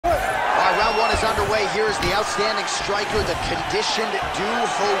underway. Here is the outstanding striker, the conditioned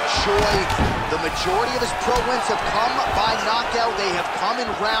Do-Ho Choi. The majority of his pro wins have come by knockout. They have come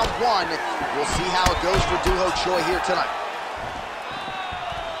in round one. We'll see how it goes for Do-Ho Choi here tonight.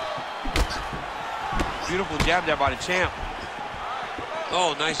 Beautiful jab there by the champ.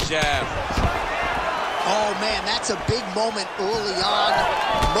 Oh, nice jab. Oh, man, that's a big moment early on.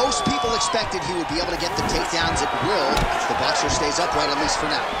 Most people expected he would be able to get the takedowns at will. The boxer stays upright, at least for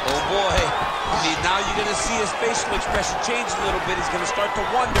now. Oh, boy. Now you're going to see his facial expression change a little bit. He's going to start to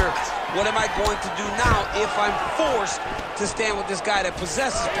wonder, what am I going to do now if I'm forced to stand with this guy that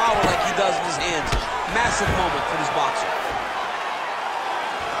possesses power like he does in his hands? Massive moment for this boxer.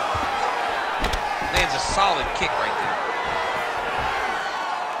 Lands a solid kick right there.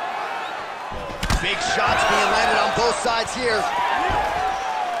 Big shots being landed on both sides here.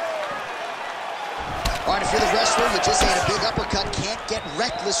 All right, if you're the wrestler, you just ate a big uppercut. Can't get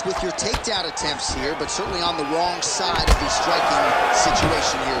reckless with your takedown attempts here, but certainly on the wrong side of the striking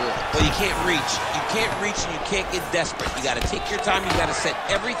situation here. Well, you can't reach. You can't reach and you can't get desperate. You got to take your time. You got to set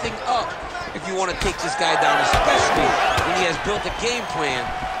everything up if you want to take this guy down, especially when he has built a game plan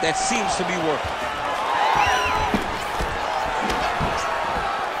that seems to be working.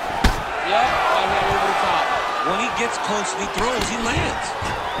 When he gets close and he throws, he lands.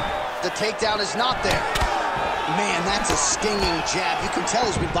 The takedown is not there. Man, that's a stinging jab. You can tell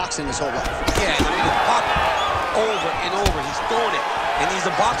he's been boxing his whole life. Yeah, I mean, it's popping over and over. He's throwing it. And he's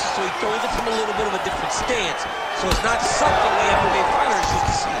a boxer, so he throws it from a little bit of a different stance. So it's not something the MMA fighters used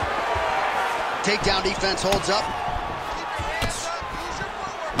to see. Takedown defense holds up.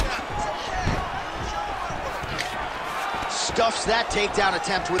 Stuffs that takedown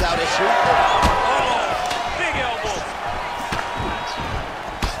attempt without issue. Big elbow.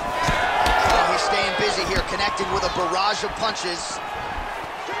 Oh, he's staying busy here, connecting with a barrage of punches.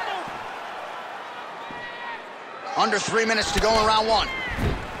 Under 3 minutes to go in round one.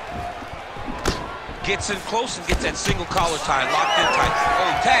 Gets in close and gets that single collar tie, locked in tight.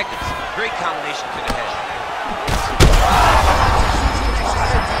 Oh, he tagged it. Great combination to the head.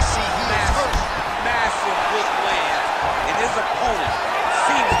 Massive hook land. And his opponent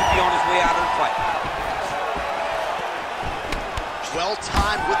seems to be on his way out of the fight. Well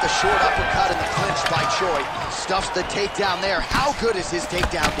timed with the short uppercut and the clinch by Choi. Stuffs the takedown there. How good is his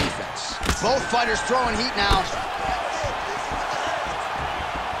takedown defense? Both fighters throwing heat now.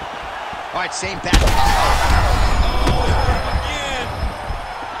 All right, same battle. Again.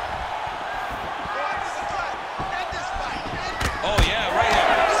 Oh, yeah, right here.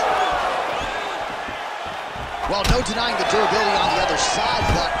 Well, no denying the durability on the other side,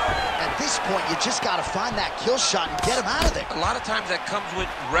 but at this point, you just got to find that kill shot and get him out of there. A lot of times that comes with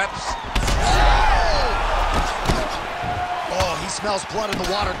reps. Oh, he smells blood in the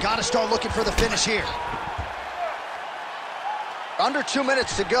water. Got to start looking for the finish here. Under 2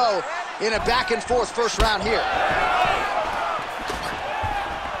 minutes to go in a back-and-forth first round here.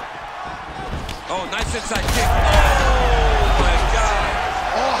 Oh, nice inside kick. Oh, my God.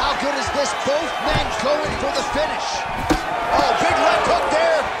 Oh, how good is this? Both men going for the finish. Oh, big left hook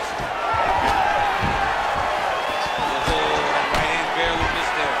there. Right hand barely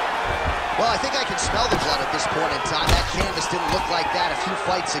missed there. Well, I think I can smell the blood at this point in time. That canvas didn't look like that a few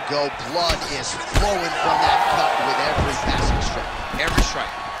fights ago. Blood is flowing from that cut with every passing strike. Every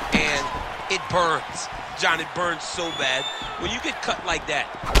strike. And it burns. John, it burns so bad. When you get cut like that,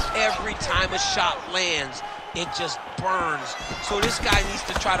 every time a shot lands, it just burns. So this guy needs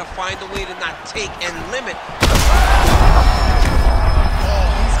to try to find a way to not take and limit. Oh,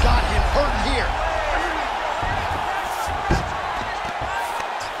 he's got him hurting here.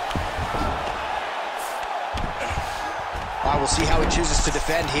 All right, we'll see how he chooses to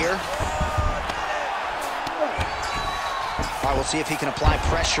defend here. All right, we'll see if he can apply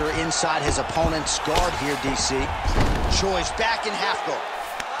pressure inside his opponent's guard here, DC. Choi's back in half guard.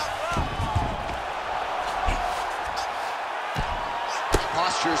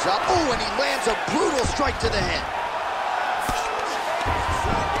 Postures up. Oh, and he lands a brutal strike to the head.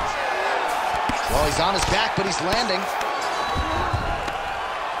 Well, he's on his back, but he's landing.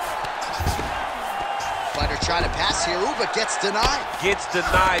 Fighter trying to pass here. Ooh, but gets denied. Gets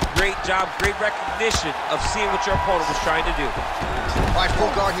denied. Great job. Great recognition of seeing what your opponent was trying to do. All right, full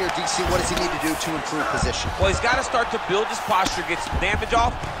guard here, DC. What does he need to do to improve position? Well, he's got to start to build his posture, get some damage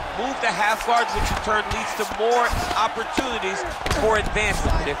off, move to half guard, which in turn leads to more opportunities for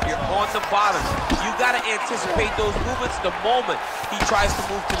advancement. But if you're on the bottom, you got to anticipate those movements the moment he tries to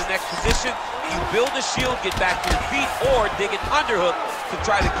move to the next position. You build a shield, get back to your feet, or dig an underhook to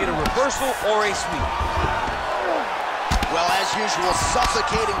try to get a reversal or a sweep. Well, as as usual,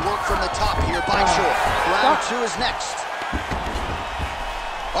 suffocating work from the top here by Choi. Round 2 is next.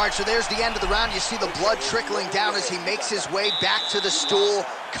 All right, so there's the end of the round. You see the blood trickling down as he makes his way back to the stool.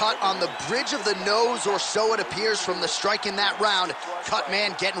 Cut on the bridge of the nose, or so it appears from the strike in that round. Cut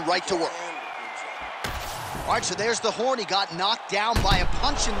man getting right to work. All right, so there's the horn. He got knocked down by a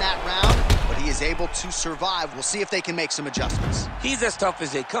punch in that round, but he is able to survive. We'll see if they can make some adjustments. He's as tough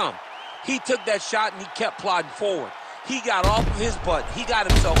as they come. He took that shot and he kept plodding forward. He got off of his butt. He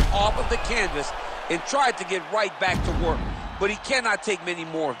got himself off of the canvas and tried to get right back to work. But he cannot take many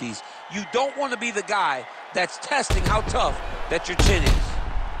more of these. You don't want to be the guy that's testing how tough that your chin is.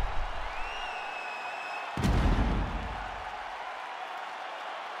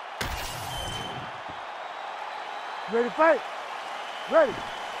 Ready to fight? Ready.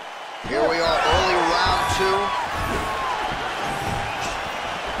 Here we are, early round 2.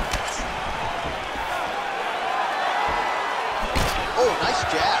 Oh, nice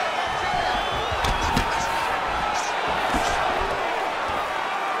jab.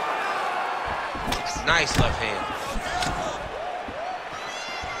 Nice left hand.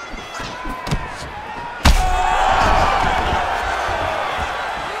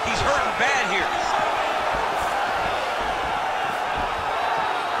 He's hurting bad here.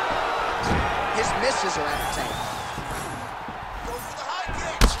 His misses are entertaining.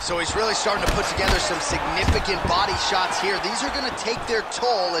 So he's really starting to put together some significant body shots here. These are going to take their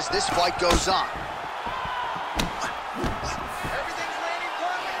toll as this fight goes on.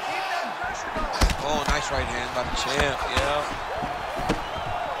 Oh, nice right hand by the champ, yeah.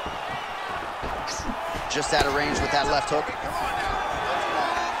 Just out of range with that left hook.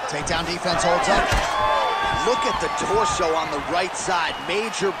 Takedown defense holds up. Look at the torso on the right side.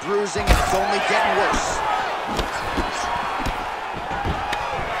 Major bruising, and it's only getting worse.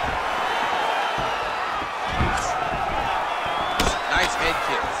 Nice head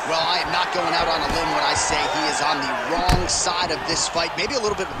kick. Well, I am not going out on a limb when I say he is on the wrong side of this fight. Maybe a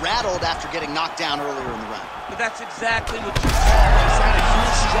little bit rattled after getting knocked down earlier in the round. But that's exactly what you He's had a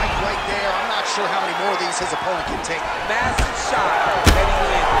huge strike right there. I'm not sure how many more of these his opponent can take. Massive shot that he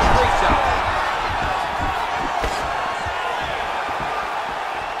landed. Great job.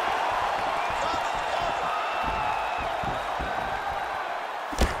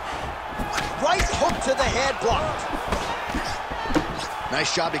 Right hook to the head, blocked.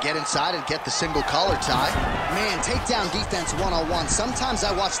 Nice job to get inside and get the single collar tie. Man, takedown defense one-on-one. Sometimes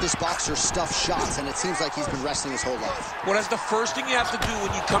I watch this boxer stuff shots, and it seems like he's been wrestling his whole life. Well, that's the first thing you have to do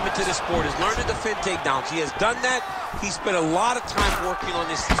when you come into this sport is learn to defend takedowns. He has done that. He spent a lot of time working on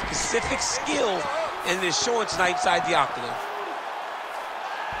this specific skill, and it is showing tonight inside the octagon.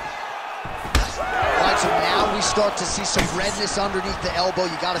 All right, so now we start to see some redness underneath the elbow.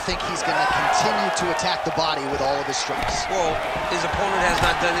 You got to think he's going to continue to attack the body with all of his strikes. Well, his opponent has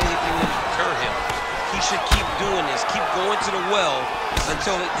not done anything to deter him. He should keep doing this, keep going to the well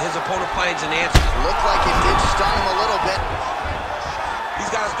until his opponent finds an answer. Looked like it did stun him a little bit. He's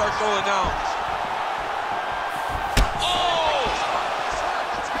got to start throwing down. Oh!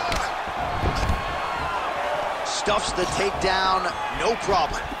 Stuffs the takedown, no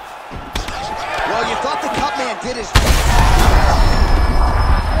problem. Well, you thought the cut man did his job.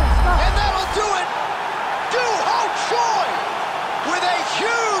 And that'll do it! Doo-Ho Choi with a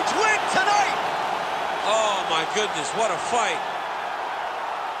huge win tonight! Oh, my goodness, what a fight.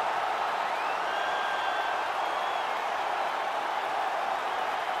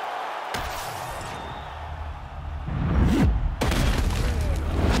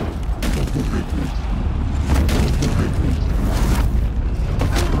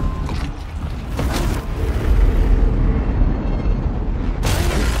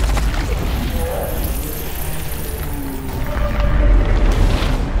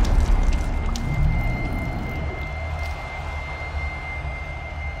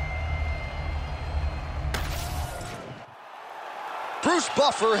 Bruce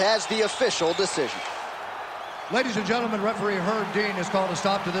Buffer has the official decision. Ladies and gentlemen, referee Herb Dean has called a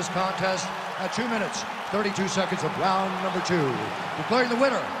stop to this contest at 2 minutes, 32 seconds of round number 2. Declaring the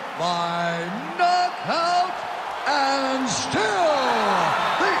winner by knockout and still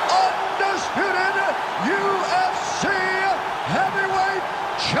the undisputed UFC heavyweight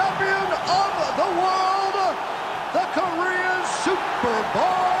champion of the world, the Korean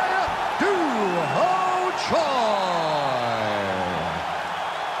Superboy, Doo-Ho Choi.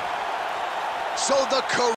 So the